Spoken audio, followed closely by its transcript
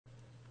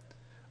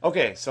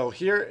Okay, so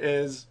here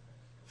is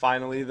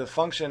finally the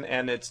function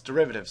and its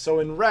derivative. So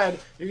in red,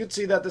 you can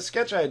see that the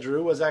sketch I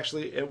drew was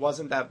actually, it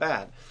wasn't that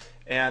bad.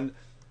 And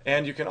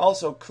you can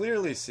also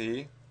clearly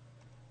see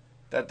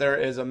that there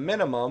is a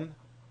minimum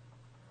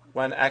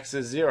when x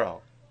is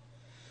 0.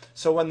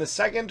 So when the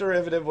second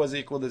derivative was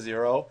equal to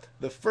 0,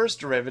 the first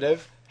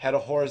derivative had a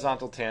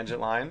horizontal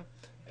tangent line,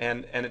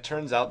 and it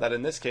turns out that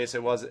in this case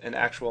it was an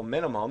actual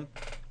minimum,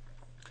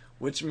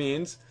 which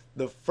means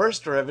the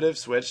first derivative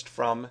switched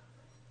from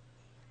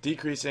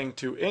decreasing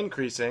to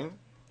increasing,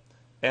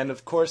 and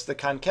of course the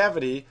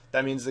concavity,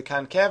 that means the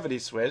concavity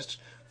switched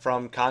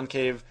from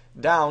concave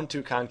down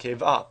to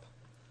concave up.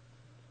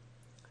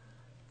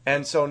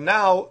 And so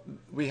now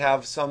we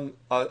have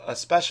a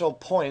special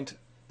point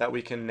that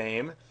we can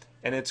name,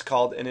 and it's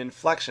called an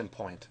inflection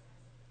point.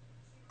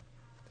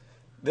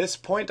 This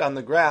point on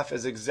the graph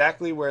is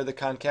exactly where the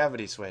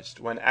concavity switched.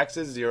 When x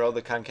is 0,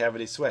 the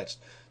concavity switched.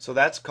 So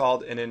that's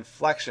called an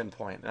inflection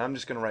point. And I'm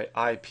just going to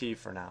write IP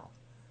for now.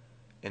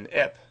 An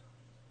IP.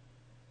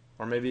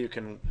 Or maybe you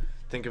can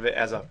think of it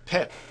as a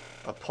PIP,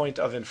 a point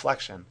of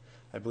inflection.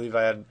 I believe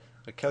I had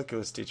a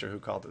calculus teacher who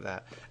called it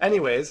that.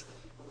 Anyways,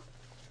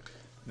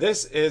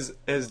 this is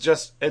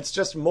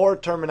just more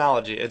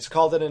terminology. It's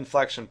called an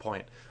inflection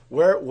point.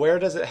 Where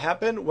does it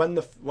happen? When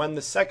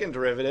the second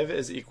derivative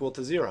is equal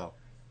to 0.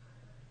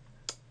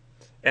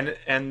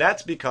 And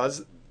that's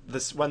because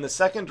when the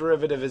second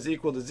derivative is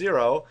equal to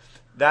 0,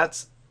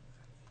 that's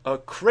a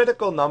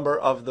critical number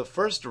of the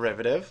first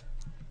derivative,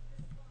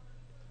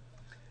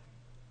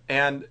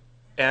 and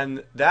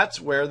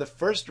that's where the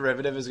first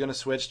derivative is going to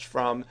switch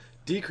from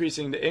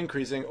decreasing to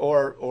increasing,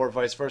 or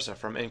vice versa,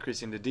 from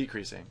increasing to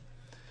decreasing.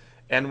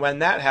 And when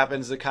that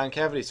happens, the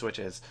concavity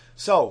switches.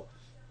 So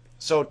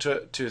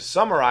to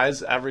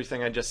summarize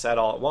everything I just said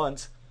all at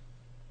once,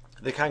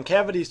 the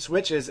concavity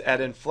switches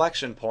at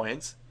inflection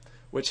points,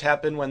 which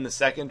happen when the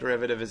second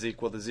derivative is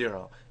equal to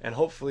 0. And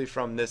hopefully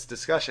from this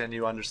discussion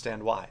you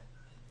understand why.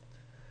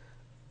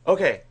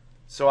 Okay,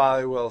 so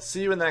I will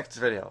see you in the next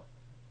video.